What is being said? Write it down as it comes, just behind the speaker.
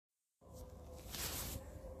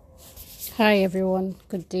Hi everyone,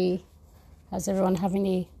 good day. I hope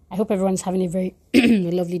everyone's having a very a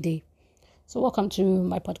lovely day. So welcome to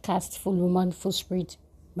my podcast, Full Woman, Full Spirit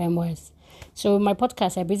Memoirs. So my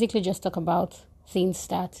podcast, I basically just talk about things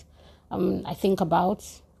that I think about.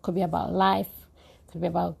 Could be about life, could be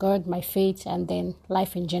about God, my faith, and then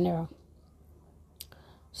life in general.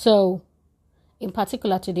 So in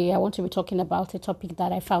particular today, I want to be talking about a topic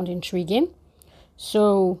that I found intriguing.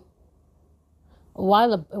 So a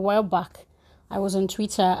while back, I was on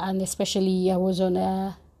Twitter, and especially I was on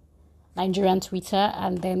Nigerian Twitter,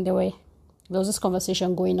 and then there was this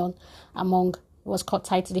conversation going on it was called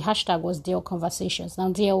title. The hashtag was DL Conversations. Now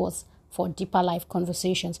DL was for Deeper Life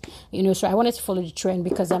Conversations. So I wanted to follow the trend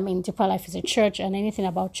because Deeper Life is a church, and anything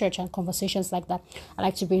about church and conversations like that, I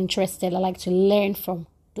like to be interested. I like to learn from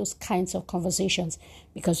those kinds of conversations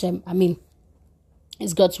because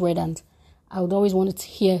it's God's word, and I would always want to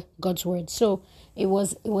hear God's word. So it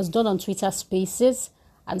was done on Twitter Spaces,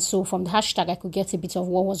 and so from the hashtag I could get a bit of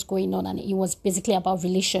what was going on, and it was basically about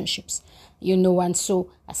relationships, and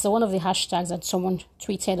so I saw one of the hashtags that someone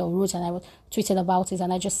tweeted or wrote, and I tweeted about it,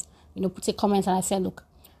 and I just put a comment, and I said, look,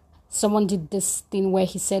 someone did this thing where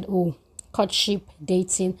he said, oh, courtship,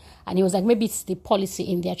 dating, and he was like, maybe it's the policy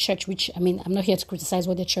in their church, which I'm not here to criticize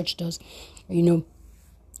what their church does, and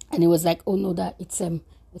it was like, oh no, that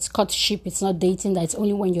it's courtship, it's not dating, that it's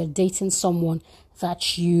only when you're dating someone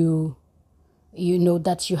that you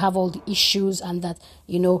that you have all the issues, and that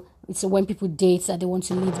it's when people date that they want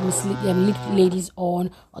to lead ladies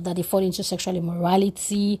on, or that they fall into sexual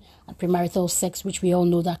immorality and premarital sex, which we all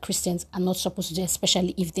know that Christians are not supposed to do,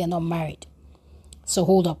 especially if they're not married. So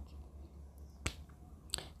hold up.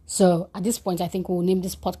 So at this point, I think we'll name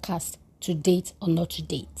this podcast To Date or Not to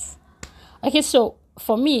Date. Okay, so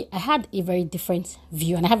for me, I had a very different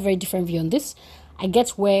view, and I have a very different view on this. I get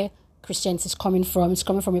where Christianity is coming from. It's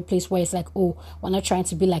coming from a place where it's like, oh, we're not trying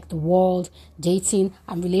to be like the world. Dating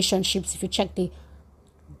and relationships, if you check the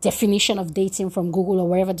definition of dating from Google or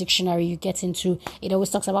wherever dictionary you get into, it always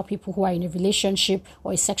talks about people who are in a relationship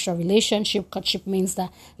or a sexual relationship. Courtship means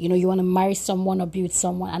that, you want to marry someone or be with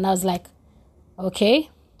someone. And I was like, okay.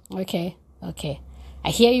 I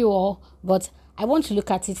hear you all, but I want to look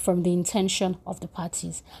at it from the intention of the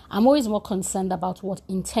parties. I'm always more concerned about what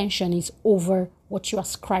intention is over what you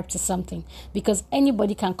ascribe to something, because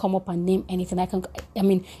anybody can come up and name anything.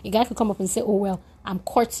 A guy can come up and say, oh, well, I'm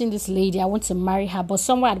courting this lady, I want to marry her, but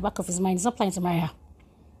somewhere at the back of his mind, he's not planning to marry her.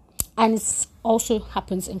 And it also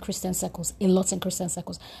happens in Christian circles, a lot in Christian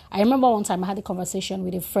circles. I remember one time I had a conversation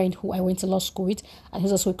with a friend who I went to law school with, and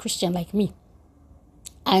he's also a Christian like me.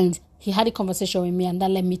 And he had a conversation with me, and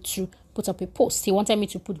that led me to put up a post. He wanted me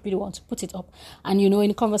to put it up. And, in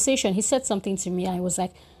the conversation, he said something to me. And I was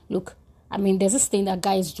like, look, there's this thing that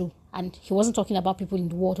guys do. And he wasn't talking about people in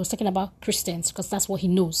the world. He was talking about Christians, because that's what he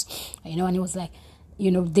knows. And he was like, they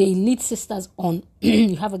lead sisters on.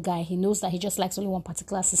 You have a guy, he knows that he just likes only one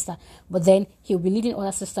particular sister. But then he'll be leading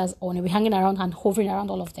other sisters on. He'll be hanging around and hovering around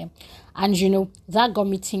all of them. And, that got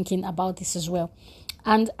me thinking about this as well.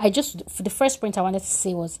 And the first point I wanted to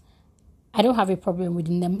say was, I don't have a problem with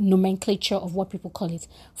the nomenclature of what people call it.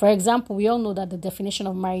 For example, we all know that the definition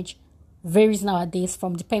of marriage varies nowadays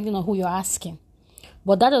from depending on who you're asking.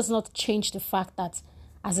 But that does not change the fact that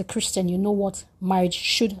as a Christian, you know what marriage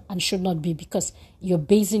should and should not be, because you're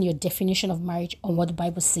basing your definition of marriage on what the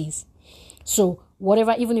Bible says. So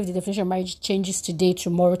whatever, even if the definition of marriage changes today,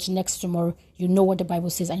 tomorrow, to next tomorrow, you know what the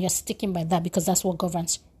Bible says, and you're sticking by that because that's what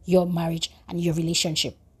governs your marriage and your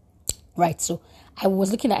relationship. Right, so I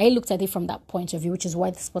looked at it from that point of view, which is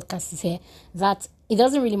why this podcast is here, that it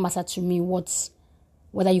doesn't really matter to me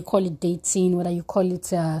whether you call it dating, whether you call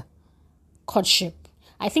it courtship.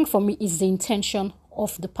 I think for me, it's the intention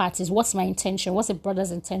of the parties. What's my intention? What's a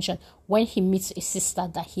brother's intention when he meets a sister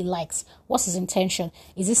that he likes? What's his intention?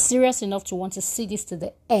 Is he serious enough to want to see this to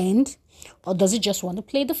the end, or does he just want to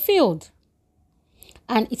play the field?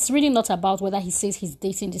 And it's really not about whether he says he's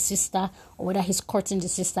dating the sister or whether he's courting the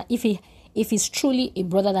sister. If he's truly a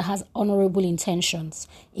brother that has honorable intentions,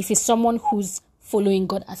 if he's someone who's following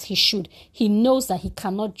God as he should, he knows that he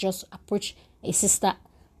cannot just approach a sister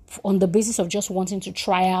on the basis of just wanting to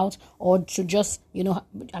try out, or to just,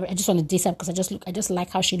 I just want to date her because I just like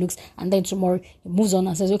how she looks. And then tomorrow he moves on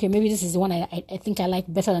and says, okay, maybe this is the one I think I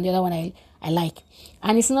like better than the other one I like.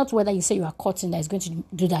 And it's not whether you say you are courting that is going to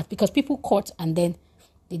do that, because people court and then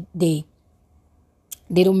they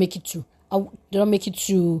don't make it to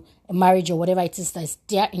a marriage or whatever it is that is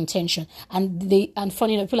their intention. And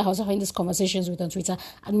funny enough, people I was having these conversations with on Twitter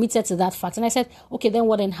admitted to that fact. And I said, okay, then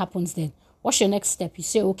what then happens then? What's your next step? You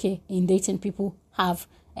say, okay, in dating, people have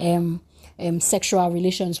sexual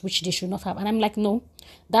relations which they should not have. And I'm like, no,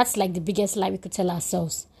 that's like the biggest lie we could tell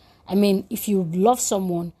ourselves. I mean, if you love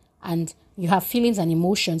someone and you have feelings and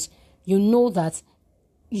emotions, you know that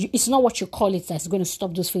it's not what you call it that's going to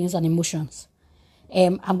stop those feelings and emotions.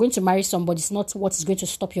 I'm going to marry somebody. It's not what is going to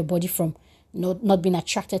stop your body from not being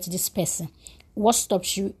attracted to this person. What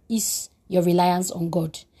stops you is your reliance on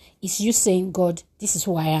God. It's you saying, God, this is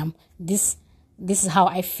who I am. This is how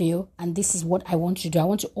I feel, and this is what I want to do. I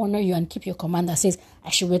want to honor you and keep your command that says I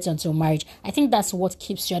should wait until marriage. I think that's what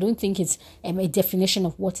keeps you. I don't think it's a definition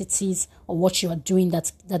of what it is or what you are doing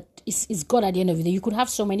that is God at the end of the day. You could have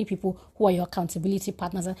so many people who are your accountability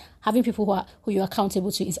partners, and having people who you're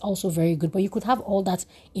accountable to is also very good. But you could have all that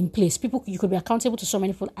in place. You could be accountable to so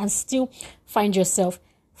many people and still find yourself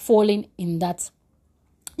falling in that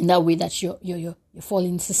way that you're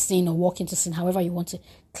falling into sin or walking into sin, however you want to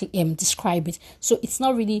describe it. So it's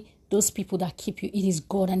not really those people that keep you. It is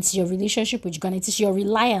God, and it's your relationship with God. It is your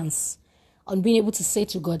reliance on being able to say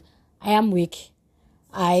to God, I am weak.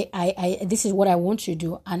 I this is what I want you to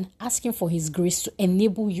do, and asking for His grace to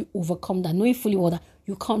enable you overcome that, knowing fully well that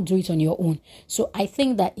you can't do it on your own. So I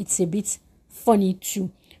think that it's a bit funny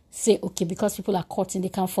to say, okay, because people are caught in, they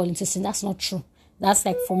can't fall into sin. That's not true. That's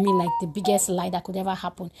like, for me, like the biggest lie that could ever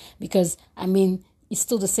happen. Because, I mean, it's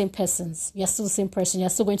still the same persons. You're still the same person.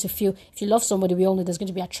 You're still going to feel, if you love somebody, we all know there's going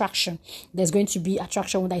to be attraction. There's going to be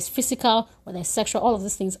attraction, whether it's physical, whether it's sexual. All of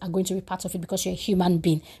these things are going to be part of it because you're a human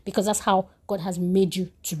being. Because that's how God has made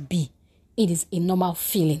you to be. It is a normal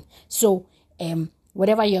feeling. So,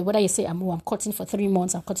 whether you say, I'm cutting for 3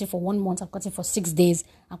 months, I'm cutting for 1 month, I'm cutting for 6 days,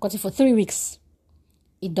 I'm cutting for 3 weeks,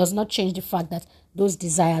 it does not change the fact that those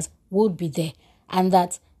desires will be there. And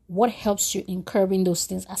that what helps you in curbing those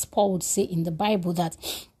things, as Paul would say in the Bible, that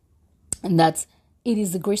it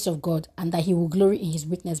is the grace of God, and that He will glory in His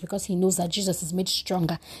weakness, because He knows that Jesus is made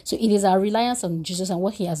stronger. So it is our reliance on Jesus and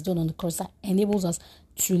what He has done on the cross that enables us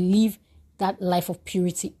to live that life of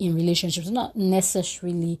purity in relationships, not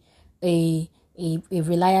necessarily a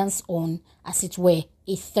reliance on, as it were,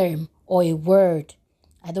 a term or a word.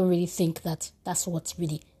 I don't really think that that's what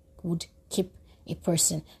really would keep a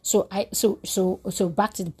person. So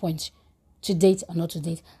back to the point, to date or not to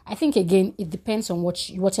date. I think, again, it depends on what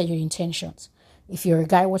are your intentions. If you're a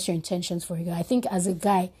guy, what's your intentions for a guy? I think as a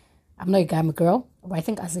guy, I'm not a guy, I'm a girl, but I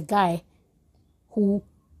think as a guy who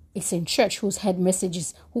is in church, who's heard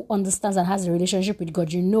messages, who understands and has a relationship with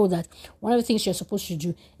God, you know that one of the things you're supposed to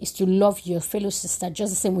do is to love your fellow sister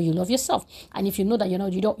just the same way you love yourself. And if you know that you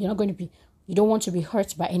don't want to be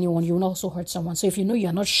hurt by anyone, you will also hurt someone. So if you know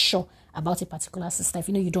you're not sure about a particular sister, if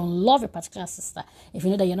you know you don't love a particular sister, if you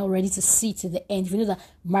know that you're not ready to see to the end, if you know that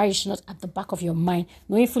marriage is not at the back of your mind,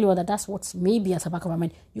 knowing fully well that that's what may be at the back of your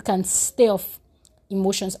mind, you can stay off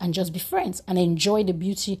emotions and just be friends and enjoy the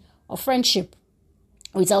beauty of friendship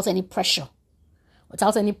without any pressure,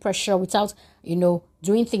 without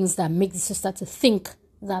doing things that make the sister to think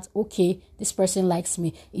that, okay, this person likes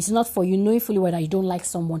me. It's not for you knowing fully well that you don't like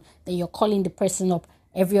someone, then you're calling the person up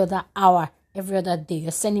every other hour, every other day.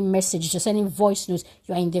 You're sending messages, you're sending voice notes,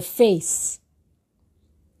 you're in their face.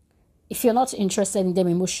 If you're not interested in them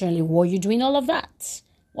emotionally, why are you doing all of that?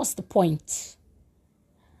 What's the point?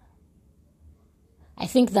 I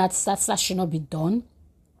think that should not be done.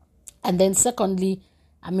 And then secondly,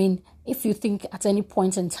 I mean, if you think at any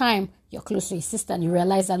point in time you're close to a sister and you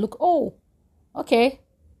realize that, look, oh, okay,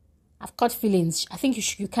 I've caught feelings, I think you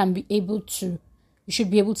should be able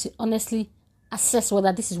to honestly assess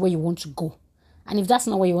whether this is where you want to go. And if that's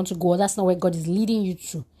not where you want to go, or that's not where God is leading you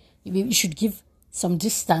to, you should give some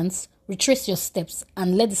distance, retrace your steps,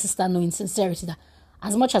 and let the sister know in sincerity that,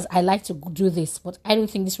 as much as I like to do this, but I don't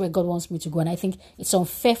think this is where God wants me to go. And I think it's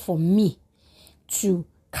unfair for me to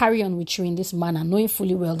carry on with you in this manner, knowing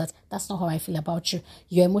fully well that that's not how I feel about you.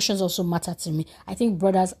 Your emotions also matter to me. I think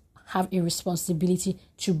brothers have a responsibility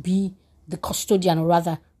to be the custodian, or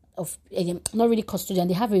rather, of not really custodian.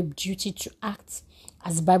 They have a duty to act,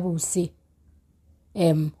 as the Bible will say,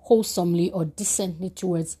 wholesomely or decently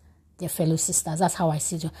towards their fellow sisters. That's how I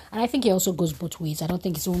see it. And I think it also goes both ways. I don't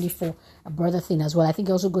think it's only for a brother thing as well. I think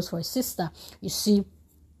it also goes for a sister. You see,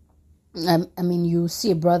 you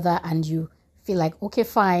see a brother and you feel like, okay,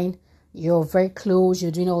 fine, you're very close,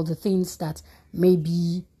 you're doing all the things that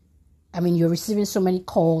maybe, you're receiving so many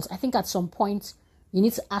calls. I think at some point you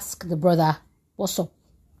need to ask the brother, what's up?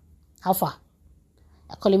 How far?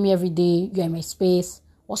 You're calling me every day, you're in my space,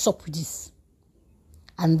 what's up with this?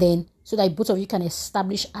 And then, so that both of you can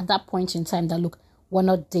establish at that point in time that, look, we're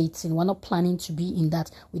not dating, we're not planning to be in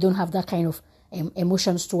that, we don't have that kind of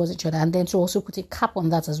emotions towards each other. And then to also put a cap on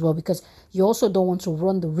that as well, because you also don't want to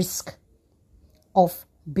run the risk of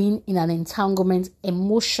being in an entanglement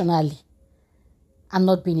emotionally and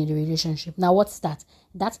not being in the relationship. Now, what's that?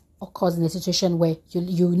 That occurs in a situation where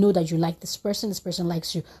you know that you like this person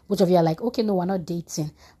likes you. Both of you are like, okay, no, we're not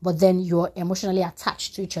dating. But then you're emotionally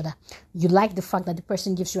attached to each other. You like the fact that the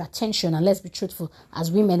person gives you attention. And let's be truthful,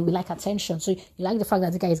 as women, we like attention. So you like the fact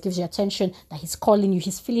that the guy gives you attention, that he's calling you,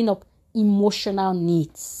 he's filling up emotional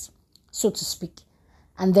needs, so to speak.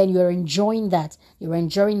 And then you're enjoying that.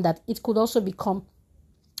 It could also become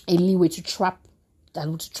a leeway to trap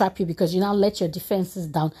you, because you now let your defenses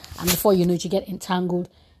down, and before you know it, you get entangled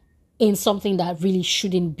in something that really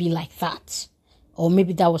shouldn't be like that, or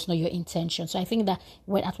maybe that was not your intention. So I think that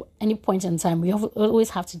when at any point in time, we always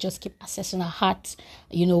have to just keep assessing our hearts,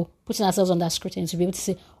 putting ourselves under scrutiny to be able to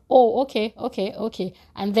say, oh, okay.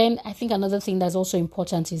 And then I think another thing that's also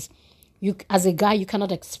important is, you, as a guy, you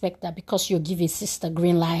cannot expect that because you give a sister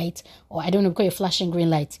green light, or I don't know, because you're flashing green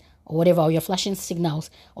light or whatever, or you're flashing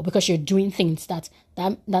signals, or because you're doing things that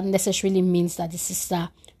necessarily means that the sister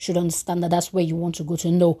should understand that that's where you want to go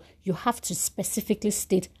to. No, you have to specifically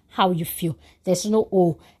state how you feel. There's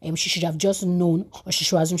no, she should have just known, or she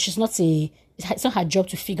should assume. It's not her job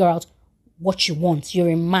to figure out what you want.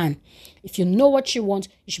 You're a man. If you know what you want,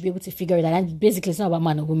 you should be able to figure it out. And basically, it's not about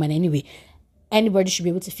man or woman anyway. Anybody should be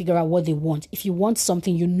able to figure out what they want. If you want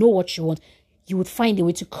something, you know what you want, you would find a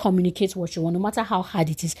way to communicate what you want, no matter how hard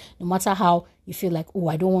it is, no matter how you feel like,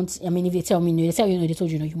 I don't want, if they tell me no, they tell you no, they told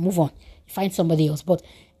you no, you move on, you find somebody else. But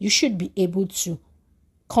you should be able to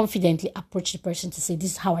confidently approach the person to say,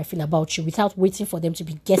 this is how I feel about you, without waiting for them to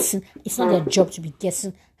be guessing. It's not their job to be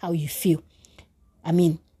guessing how you feel.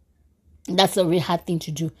 That's a really hard thing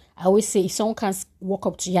to do. I always say, if someone can't walk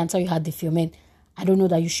up to you and tell you how they feel, man, I don't know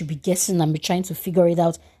that you should be guessing and be trying to figure it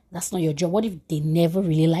out. That's not your job. What if they never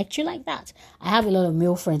really liked you like that? I have a lot of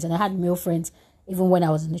male friends, and I had male friends even when I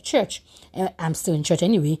was in the church. I'm still in church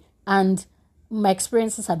anyway. And my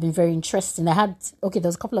experiences have been very interesting. There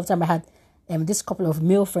was a couple of times I had this couple of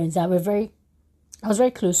male friends that I was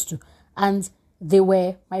very close to. And they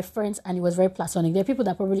were my friends, and it was very platonic. There are people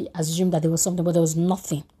that probably assumed that there was something, but there was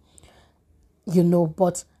nothing.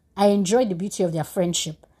 But I enjoyed the beauty of their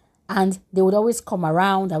friendship. And they would always come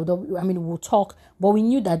around. We would talk, but we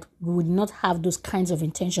knew that we would not have those kinds of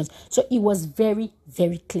intentions. So it was very,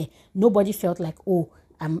 very clear. Nobody felt like,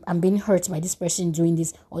 I'm being hurt by this person doing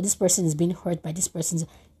this, or this person is being hurt by this person.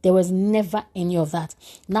 There was never any of that.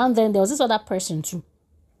 Now and then there was this other person too,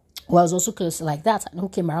 who I was also close to like that, and who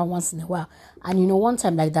came around once in a while. And one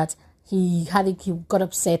time like that, he got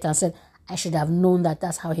upset and said, I should have known that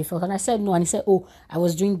that's how he felt. And I said no. And he said, I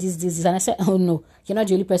was doing this. And I said, oh no, you're not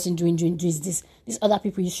the only person doing this. These other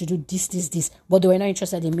people used to do this. But they were not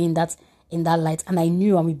interested in me in that light. And I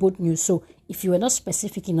knew, and we both knew. So if you were not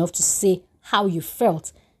specific enough to say how you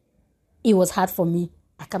felt, it was hard for me.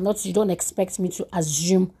 You don't expect me to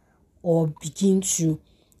assume or begin to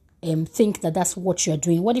think that that's what you're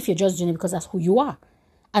doing. What if you're just doing it because that's who you are?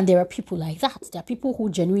 And there are people like that. There are people who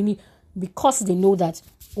genuinely, because they know that,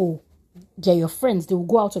 they're your friends, they will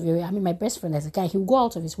go out of your way. My best friend as a guy, he will go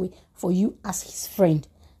out of his way for you as his friend,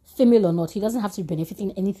 female or not. He doesn't have to be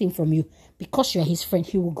benefiting anything from you. Because you're his friend,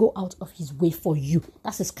 he will go out of his way for you.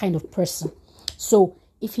 That's his kind of person. So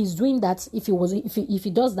if he's doing that, if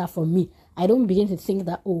he does that for me, I don't begin to think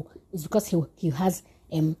that, it's because he has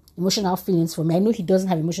emotional feelings for me. I know he doesn't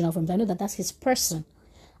have emotional feelings. I know that that's his person.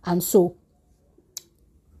 And so,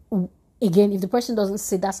 again, if the person doesn't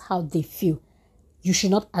say that's how they feel, you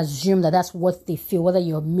should not assume that that's what they feel, whether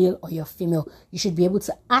you're male or you're female. You should be able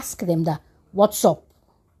to ask them that, what's up?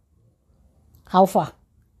 How far?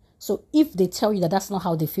 So if they tell you that that's not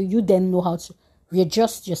how they feel, you then know how to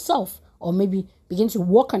readjust yourself, or maybe begin to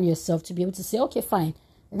work on yourself to be able to say, okay, fine,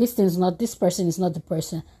 this person is not the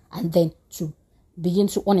person. And then to begin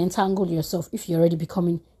to unentangle yourself if you're already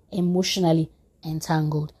becoming emotionally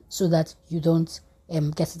entangled, so that you don't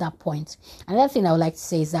get to that point. Another thing I would like to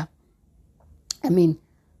say is that,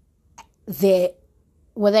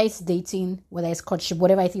 whether it's dating, whether it's courtship,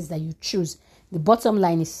 whatever it is that you choose, the bottom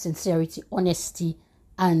line is sincerity, honesty,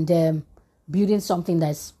 and building something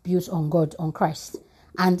that's built on God, on Christ.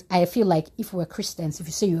 And I feel like if we're Christians, if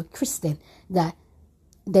you say you're a Christian, that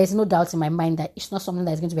there's no doubt in my mind that it's not something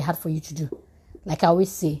that's going to be hard for you to do. Like I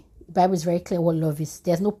always say, the Bible is very clear what love is.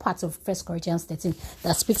 There's no part of 1 Corinthians 13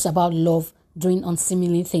 that speaks about love doing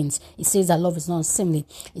unseemly things. It says that love is not unseemly.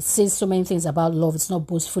 It says so many things about love. It's not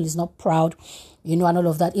boastful. It's not proud, and all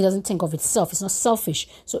of that. It doesn't think of itself. It's not selfish.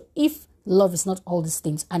 So if love is not all these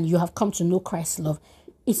things, and you have come to know Christ's love,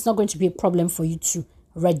 it's not going to be a problem for you to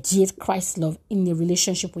radiate Christ's love in a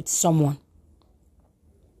relationship with someone.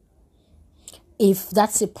 if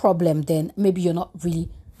that's a problem, then maybe you've not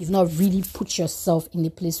really put yourself in a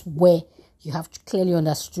place where you have clearly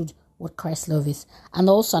understood what Christ's love is. And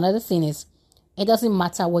also another thing is, it doesn't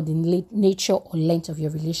matter what the nature or length of your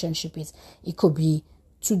relationship is. It could be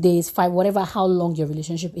 2 days, 5, whatever, how long your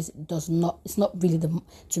relationship is. It's not really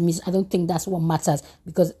to me. I don't think that's what matters,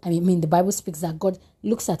 because I mean the Bible speaks that God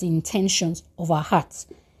looks at the intentions of our hearts.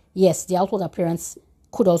 Yes, the outward appearance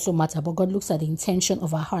could also matter, but God looks at the intention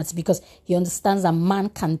of our hearts, because he understands that man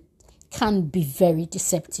can be very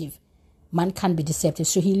deceptive. Man can be deceptive.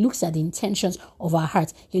 So he looks at the intentions of our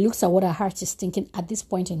hearts. He looks at what our heart is thinking at this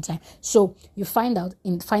point in time. So you find out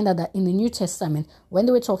that in the New Testament, when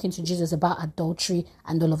they were talking to Jesus about adultery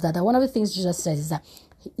and all of that one of the things Jesus says is that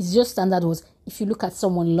his just standard was, if you look at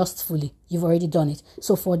someone lustfully, you've already done it.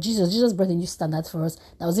 So for Jesus brought a new standard for us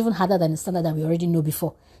that was even harder than the standard that we already know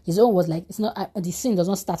before. His own was like, it's not, the sin does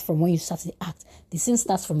not start from when you start the act. The sin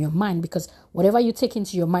starts from your mind, because whatever you take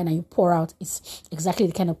into your mind and you pour out is exactly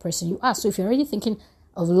the kind of person you are. So if you're already thinking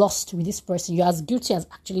of lust with this person, you're as guilty as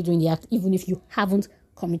actually doing the act, even if you haven't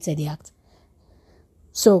committed the act.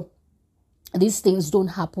 So these things don't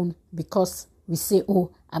happen because we say,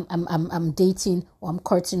 oh, I'm dating, or I'm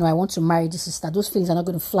courting, or I want to marry this sister. Those feelings are not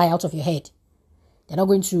going to fly out of your head. They're not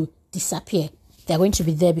going to disappear. They're going to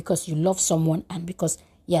be there because you love someone, and because,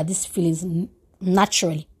 these feelings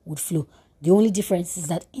naturally would flow. The only difference is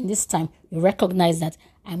that in this time, you recognize that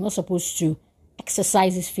I'm not supposed to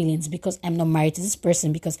exercise these feelings because I'm not married to this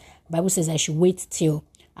person, because the Bible says I should wait till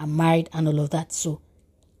I'm married and all of that. So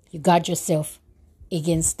you guard yourself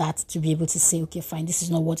against that to be able to say, okay, fine, this is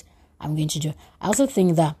not what I'm going to do. I also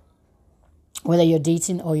think that whether you're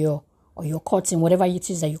dating or you're courting, whatever it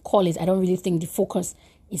is that you call it, I don't really think the focus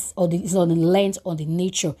is on the length or the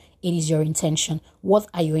nature. It is your intention. What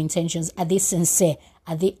are your intentions? Are they sincere?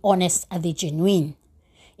 Are they honest? Are they genuine?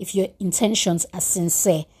 If your intentions are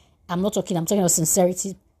sincere, I'm talking about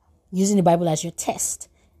sincerity, using the Bible as your test.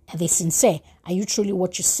 Are they sincere? Are you truly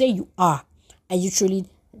what you say you are? Are you truly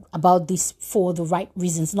about this for the right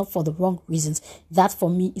reasons, not for the wrong reasons? That for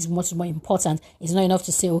me is much more important. It's not enough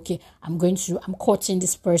to say, okay, I'm courting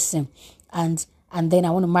this person and then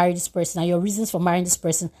I want to marry this person. And your reasons for marrying this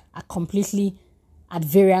person are completely at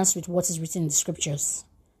variance with what is written in the scriptures.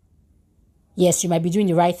 Yes, you might be doing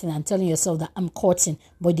the right thing and telling yourself that I'm courting,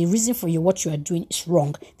 but the reason for what you are doing is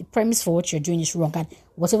wrong. The premise for what you're doing is wrong. And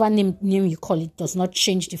whatever name you call it does not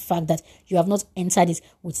change the fact that you have not entered it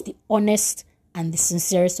with the honest and the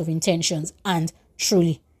sincerest of intentions. And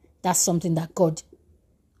truly, that's something that God,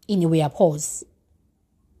 in a way, abhors.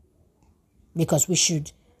 Because we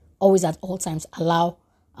should always at all times allow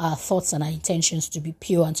our thoughts and our intentions to be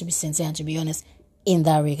pure and to be sincere and to be honest in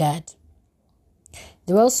that regard.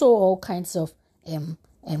 There were also all kinds of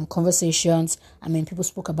conversations. I mean, people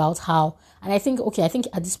spoke about how, and I think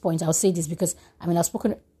at this point I'll say this because I've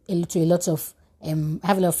spoken to a lot of I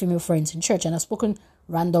have a lot of female friends in church, and I've spoken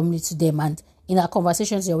randomly to them, and in our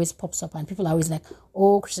conversations it always pops up, and people are always like,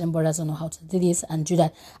 oh, Christian brothers don't know how to do this and do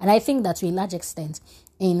that. And I think that to a large extent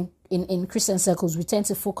in Christian circles, we tend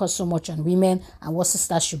to focus so much on women and what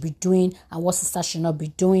sisters should be doing and what sisters should not be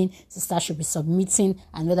doing. Sisters should be submitting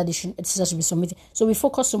and whether sisters should be submitting. So we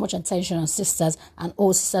focus so much attention on sisters and,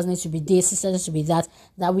 oh, sisters need to be this, sisters need to be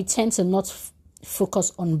that we tend to not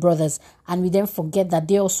focus on brothers, and we then forget that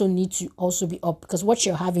they also need to also be up, because what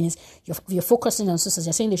you're having is you're focusing on sisters.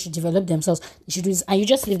 You're saying they should develop themselves, they should do this, and you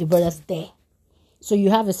just leave the brothers there. So you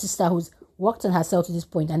have a sister who's worked on herself to this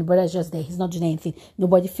point, and the brother is just there. He's not doing anything.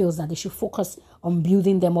 Nobody feels that they should focus on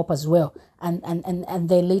building them up as well. And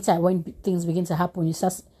then later, when things begin to happen, you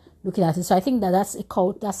start looking at it. So I think that's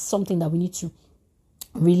something that we need to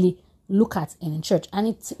really look at in church, and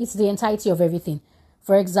it's the entirety of everything.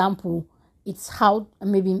 For example, it's how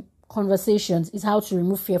maybe conversations, it's how to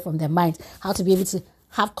remove fear from their minds, how to be able to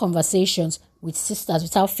have conversations with sisters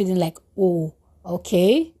without feeling like, oh,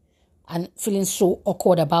 okay, and feeling so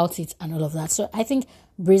awkward about it and all of that. So I think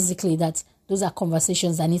basically that those are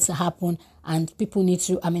conversations that need to happen, and people need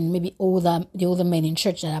to, maybe the older men in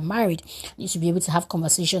church that are married need to be able to have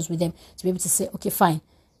conversations with them to be able to say, okay, fine.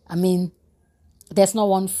 There's not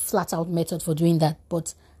one flat out method for doing that,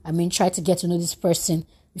 but try to get to know this person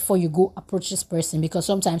before you go approach this person, because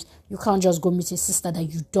sometimes you can't just go meet a sister that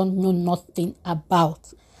you don't know nothing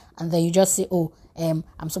about, and then you just say, oh,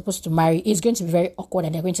 I'm supposed to marry. It's going to be very awkward,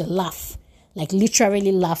 and they're going to laugh, like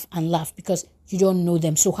literally laugh and laugh, because you don't know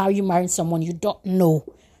them. So how are you marrying someone you don't know?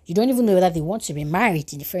 You don't even know whether they want to be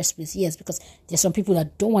married in the first place. Yes, because there's some people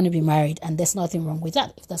that don't want to be married, and there's nothing wrong with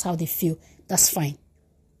that. If that's how they feel, that's fine.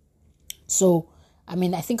 So,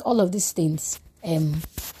 I think all of these things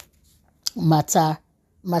matter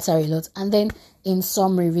matter a lot. And then in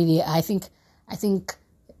summary, really, I think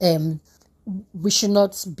we should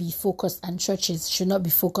not be focused, and churches should not be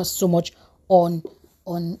focused so much on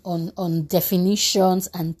definitions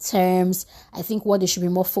and terms. I think what they should be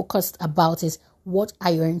more focused about is, what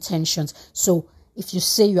are your intentions? So if you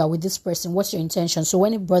say you are with this person, what's your intention? So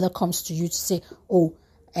when a brother comes to you to say, oh,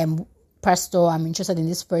 pastor, I'm interested in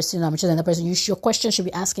this person, I'm interested in that person, your question should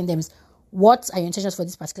be asking them is, what are your intentions for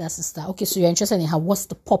this particular sister? Okay, so you're interested in her. What's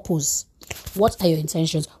the purpose? What are your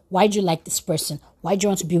intentions? Why do you like this person? Why do you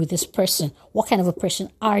want to be with this person? What kind of a person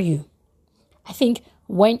are you? I think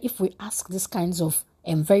if we ask these kinds of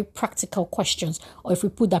very practical questions, or if we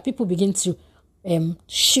put that, people begin to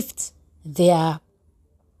shift their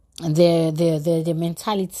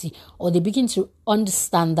mentality, or they begin to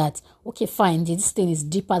understand that, okay, fine, this thing is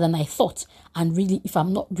deeper than I thought, and really, if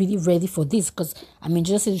I'm not really ready for this, because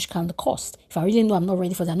Jesus said you should count the cost. If I really know I'm not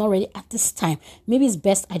ready for that, I'm not ready at this time, maybe it's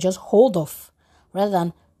best I just hold off, rather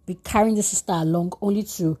than be carrying the sister along, only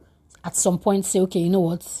to at some point say, okay, you know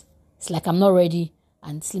what, it's like I'm not ready,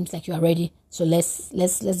 and it seems like you are ready, so let's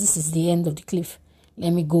this is the end of the cliff,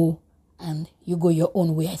 let me go, and you go your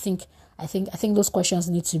own way. I think those questions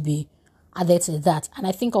need to be added to that. And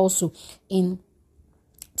I think also in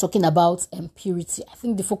talking about purity, I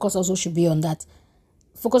think the focus also should be on that.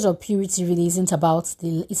 Focus on purity really isn't about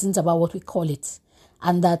what we call it.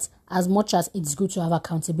 And that as much as it's good to have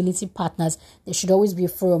accountability partners, there should always be a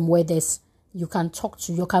forum where you can talk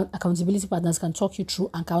to your accountability partners, can talk you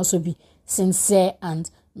through, and can also be sincere,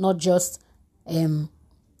 and not just be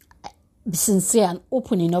sincere and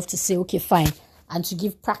open enough to say, okay, fine, and to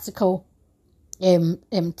give practical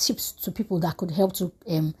tips to people that could help to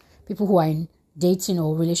people who are in dating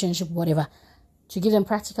or relationship, whatever, to give them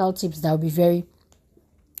practical tips that will be very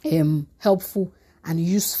helpful and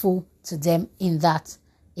useful to them in that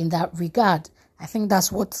regard. I think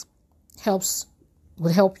that's what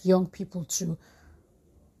would help young people to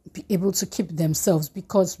be able to keep themselves,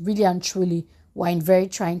 because really and truly we're in very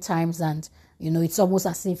trying times, and it's almost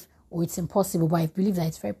as if, oh, it's impossible, but I believe that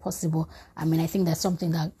it's very possible. I think that's something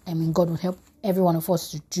that God would help every one of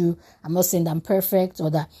us to do. I'm not saying that I'm perfect,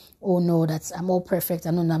 or that, oh no, that's I'm all perfect.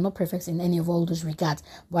 I know I'm not perfect in any of all those regards,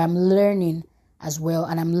 but I'm learning as well,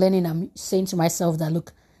 and I'm saying to myself that,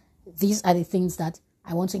 look, these are the things that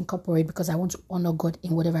I want to incorporate, because I want to honor God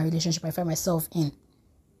in whatever relationship I find myself in.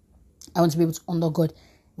 I want to be able to honor God,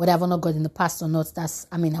 whether I've honored God in the past or not. I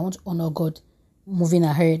want to honor God moving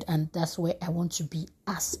ahead, and that's where I want to be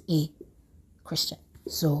as a Christian.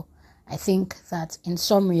 So I think that in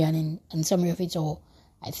summary, and in summary of it all,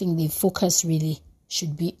 I think the focus really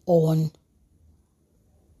should be on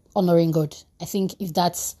honoring God. I think if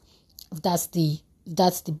that's the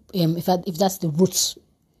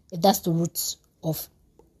roots of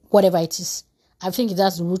whatever it is, I think if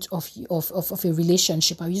that's the root of a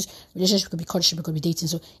relationship, I use relationship, could be courtship, it could be dating.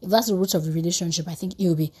 So if that's the root of the relationship, I think it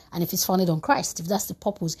will be, and if it's founded on Christ, if that's the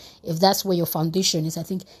purpose, if that's where your foundation is, I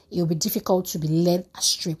think it will be difficult to be led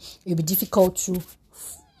astray. It will be difficult to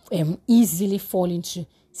easily fall into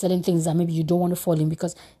certain things that maybe you don't want to fall in,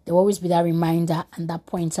 because there will always be that reminder and that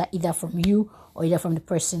pointer, either from you or either from the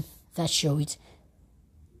person that you're with,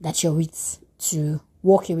 to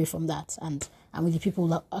walk away from that, and with the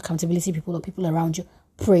people, accountability people, or people around you,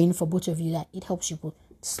 praying for both of you, that it helps you to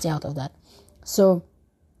stay out of that. So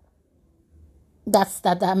that's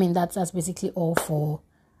that. That's basically all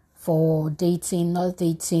for dating, not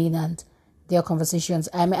dating, and their conversations.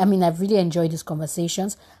 I've really enjoyed these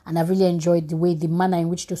conversations, and I've really enjoyed the manner in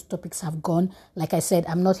which those topics have gone. Like I said,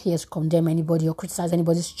 I'm not here to condemn anybody or criticize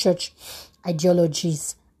anybody's church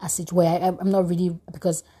ideologies, as it were. I'm not really,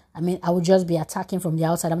 because I would just be attacking from the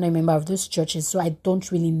outside. I'm not a member of those churches, so I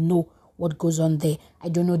don't really know what goes on there. I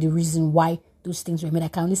don't know the reason why those things were made. I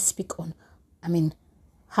can only speak on,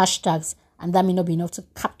 hashtags, and that may not be enough to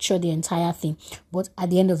capture the entire thing. But at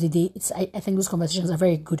the end of the day, I think those conversations are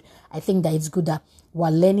very good. I think that it's good that we're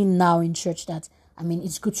learning now in church that,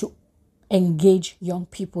 it's good to engage young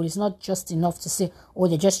people. It's not just enough to say, oh,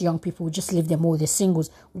 they're just young people, we just leave them, or they're singles,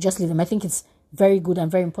 we just leave them. I think it's very good and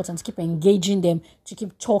very important to keep engaging them, to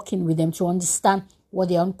keep talking with them, to understand what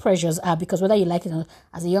their own pressures are, because whether you like it or not,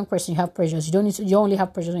 as a young person, you have pressures. You only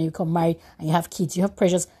have pressures when you become married and you have kids. You have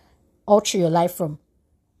pressures all through your life, from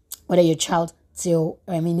whether you're a child till,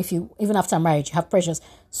 even after marriage, you have pressures.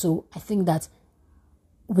 So I think that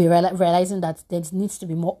we're realizing that there needs to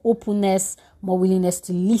be more openness, more willingness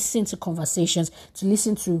to listen to conversations, to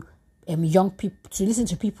listen to young people, to listen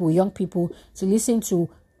to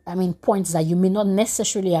points that you may not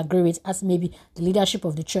necessarily agree with as maybe the leadership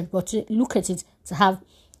of the church, but to look at it, to have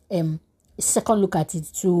a second look at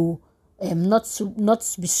it, to not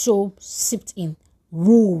to be so steeped in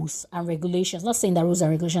rules and regulations. Not saying that rules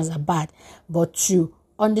and regulations are bad, but to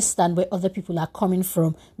understand where other people are coming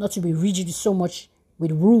from, not to be rigid so much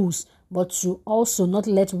with rules, but to also not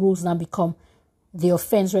let rules now become the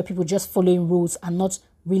offense, where people just following rules and not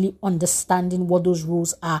really understanding what those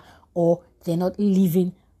rules are, or they're not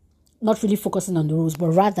really focusing on the rules, but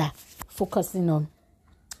rather focusing on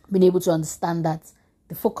being able to understand that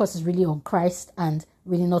the focus is really on Christ and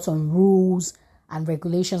really not on rules and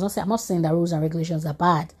regulations. I'm not saying that rules and regulations are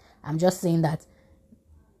bad. I'm just saying that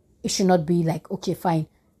it should not be like, okay, fine,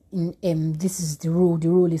 this is the rule. The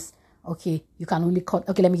rule is, okay, you can only cut.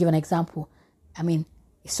 Okay, let me give an example. I mean,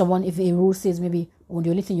 if a rule says maybe, the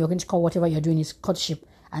only thing you're going to call whatever you're doing is courtship,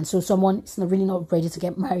 and so someone is really not ready to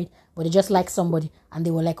get married, but they just like somebody, and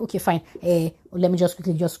they were like, okay, fine, let me just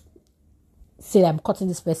quickly just say that I'm cutting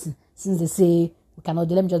this person, since they say we cannot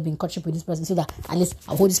do, let me just be in courtship with this person, so that at least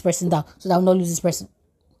I'll hold this person down, so that I'll not lose this person.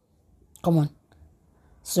 Come on.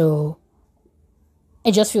 So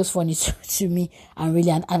it just feels funny to me, and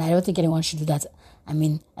really, and I don't think anyone should do that. I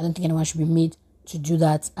mean, I don't think anyone should be made to do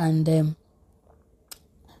that. And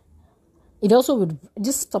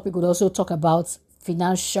this topic would also talk about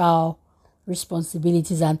financial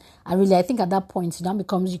responsibilities, and really, I think at that point, that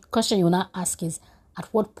becomes the question you now ask is, at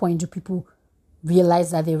what point do people realize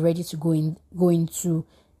that they're ready to go into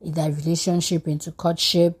either relationship, into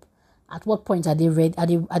courtship? At what point are they ready?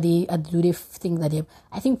 Do they think that they?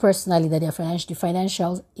 I think personally that their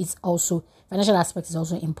financial aspect is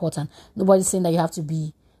also important. Nobody's saying that you have to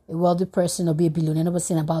be a wealthy person or be a billionaire. Nobody's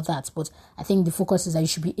saying about that. But I think the focus is that you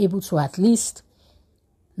should be able to at least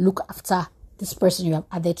look after this person you have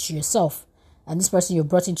added to yourself, and this person you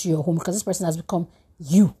brought into your home, because this person has become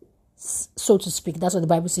you, so to speak. That's what the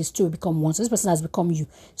Bible says, two will become one. So this person has become you.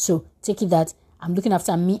 So take it that I'm looking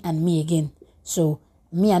after me and me again. So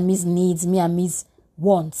me and me's needs, me and me's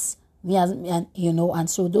wants, and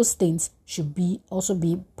so those things should also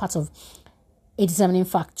be part of a determining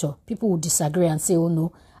factor. People will disagree and say, oh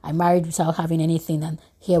no, I married without having anything, and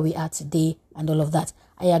here we are today, and all of that.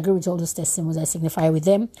 I agree with all those testimonies. I signify with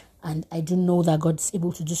them, and I do know that God is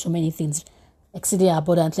able to do so many things exceeding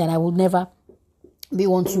abundantly, and I will never be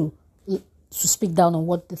one to speak down on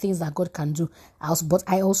what the things that God can do. But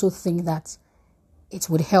I also think that it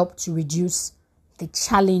would help to reduce the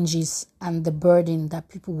challenges and the burden that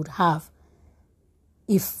people would have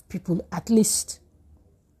if people at least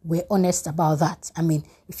were honest about that. I mean,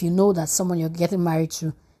 if you know that someone you're getting married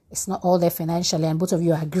to, it's not all there financially, and both of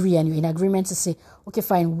you agree and you're in agreement to say, okay,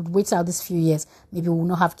 fine, we'll wait out these few years. Maybe we'll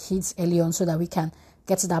not have kids early on, so that we can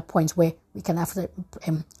get to that point where we can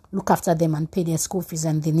look after them and pay their school fees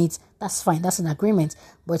and their needs. That's fine. That's an agreement.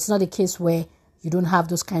 But it's not a case where you don't have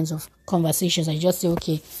those kinds of conversations. I just say,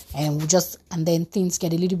 okay, and then things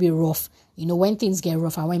get a little bit rough. When things get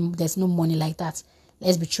rough and when there's no money like that,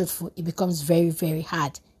 let's be truthful, it becomes very, very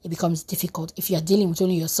hard. It becomes difficult. If you're dealing with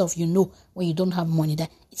only yourself, when you don't have money, that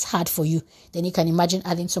it's hard for you. Then you can imagine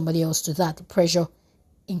adding somebody else to that. The pressure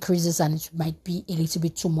increases and it might be a little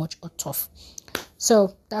bit too much or tough.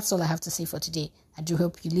 So that's all I have to say for today. I do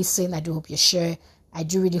hope you listen. I do hope you share. I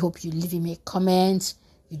do really hope you leave me a comment.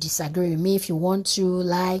 You disagree with me. If you want to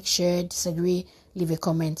like, share, disagree, leave a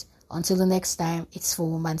comment. Until the next time, it's For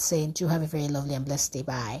Woman saying, do have a very lovely and blessed day.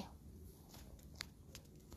 Bye.